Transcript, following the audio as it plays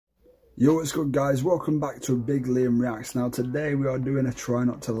Yo, what's good guys? Welcome back to a Big Liam Reacts. Now today we are doing a Try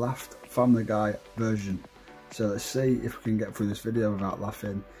Not to Laugh Family Guy version. So let's see if we can get through this video without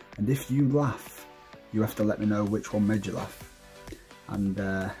laughing. And if you laugh, you have to let me know which one made you laugh. And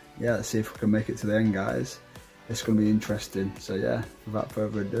yeah, let's see if we can make it to the end, guys. It's going to be interesting. So yeah, without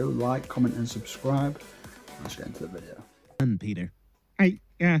further ado, like, comment and subscribe. Let's get into the video. Peter. I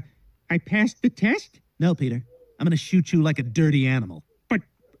passed the test? No, Peter. I'm gonna shoot you like a dirty animal.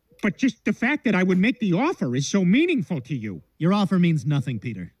 But just the fact that I would make the offer is so meaningful to you. Your offer means nothing,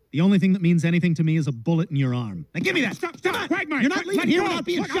 Peter. The only thing that means anything to me is a bullet in your arm. Now give me that! Stop, Quagmire! You're not leaving here without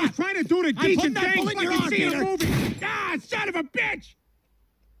being Look, shot! I was trying to do the decent that thing! bullet in your arm, See a Peter. movie! Ah, son of a bitch!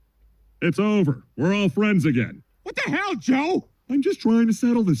 It's over. We're all friends again. What the hell, Joe? I'm just trying to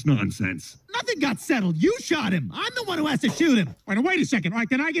settle this nonsense. Nothing got settled. You shot him. I'm the one who has to shoot him. Wait a second. All right,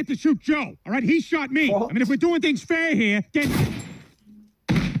 then I get to shoot Joe. All right, he shot me. What? I mean, if we're doing things fair here, then...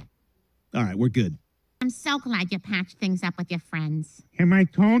 All right, we're good. I'm so glad you patched things up with your friends. Have I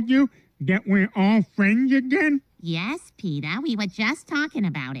told you that we're all friends again? Yes, Peter, we were just talking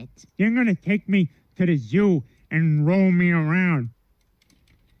about it. You're gonna take me to the zoo and roll me around.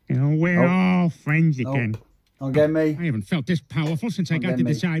 You know, we're all friends again. Don't get me. I haven't felt this powerful since I got to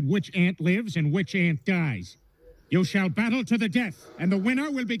decide which ant lives and which ant dies. You shall battle to the death, and the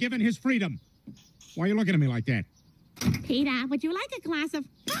winner will be given his freedom. Why are you looking at me like that? Peter, would you like a glass of...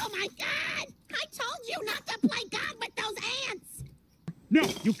 Oh, my God! I told you not to play God with those ants! No,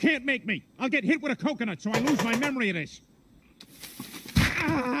 you can't make me. I'll get hit with a coconut so I lose my memory of this.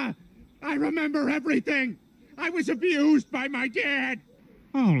 Ah, I remember everything. I was abused by my dad.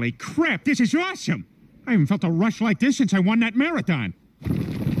 Holy crap, this is awesome. I haven't felt a rush like this since I won that marathon.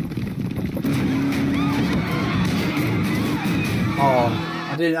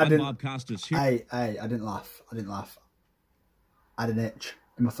 Oh, I didn't. Bob Costas here. Hey, I didn't laugh. I had an itch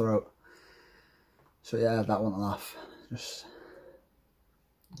in my throat. So yeah, that wasn't a laugh. Just...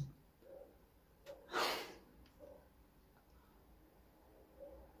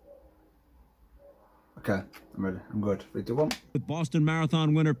 Okay, I'm ready. I'm good. 3, 2, 1. With Boston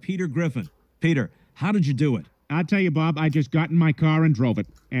Marathon winner Peter Griffin. Peter, how did you do it? I'll tell you, Bob, I just got in my car and drove it.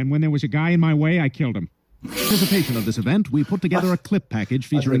 And when there was a guy in my way, I killed him. In anticipation of this event, we put together a clip package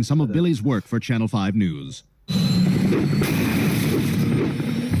featuring some of Billy's work for Channel 5 News.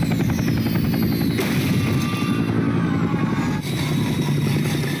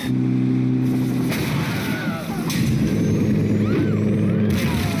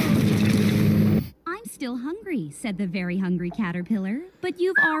 I'm still hungry, said the very hungry caterpillar, but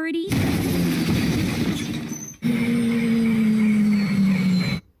you've already...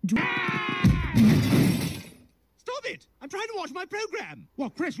 Stop it! I'm trying to watch my program. Well,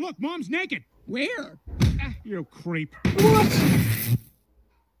 Chris, look, Mom's naked. Where? You creep.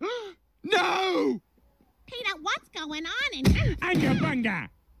 No! Peter, what's going on in... Agabunga!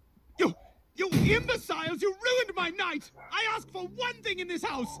 You imbeciles! You ruined my night! I asked for one thing in this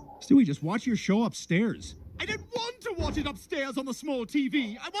house! Stewie, just watch your show upstairs. I don't want to watch it upstairs on the small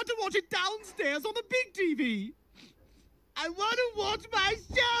TV. I want to watch it downstairs on the big TV. I want to watch my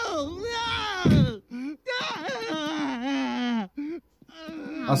show!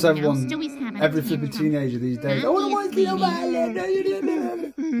 That's everyone, every flippy teenager these days. I want to watch Love Island. No, you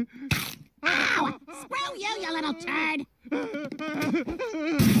didn't. Ow! Screw you, you little turd!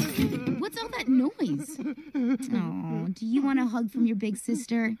 What's all that noise? Oh, do you want a hug from your big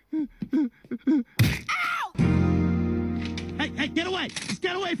sister? Hey, get away! Just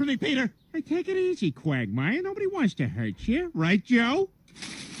get away from me, Peter! Hey, take it easy, Quagmire. Nobody wants to hurt you. Right, Joe?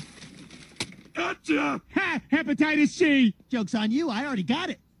 Gotcha! Ha! Hepatitis C! Joke's on you, I already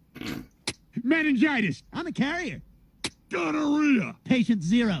got it. Meningitis! I'm a carrier. Gonorrhea! Patient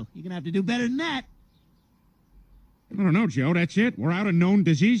 0. You're gonna have to do better than that. I don't know, Joe. That's it. We're out of known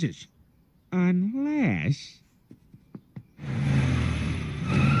diseases. Unless...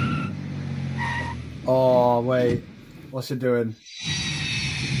 Oh, wait. What's he doing?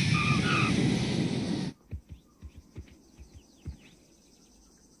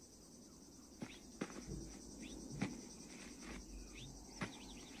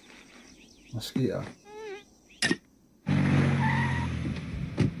 Mosquito.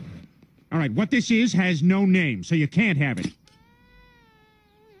 All right, what this is has no name, so you can't have it.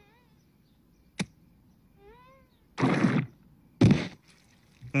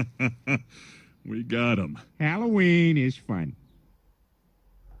 We got him. Halloween is fun.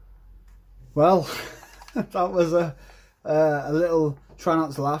 Well, that was a little try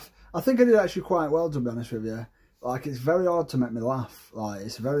not to laugh. I think I did actually quite well, to be honest with you. Like, it's very hard to make me laugh. Like,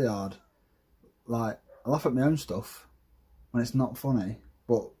 it's very hard. Like, I laugh at my own stuff when it's not funny.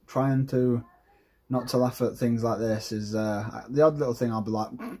 but trying to not to laugh at things like this is the odd little thing I'll be like,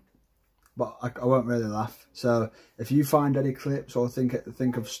 but I won't really laugh. So if you find any clips or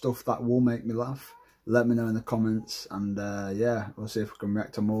think of stuff that will make me laugh, let me know in the comments, and yeah, we'll see if we can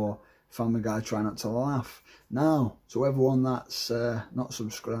react to more Family Guy Try Not to Laugh. Now, to everyone that's not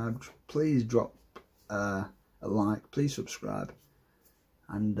subscribed, please drop a like, please subscribe,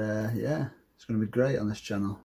 and yeah, it's going to be great on this channel.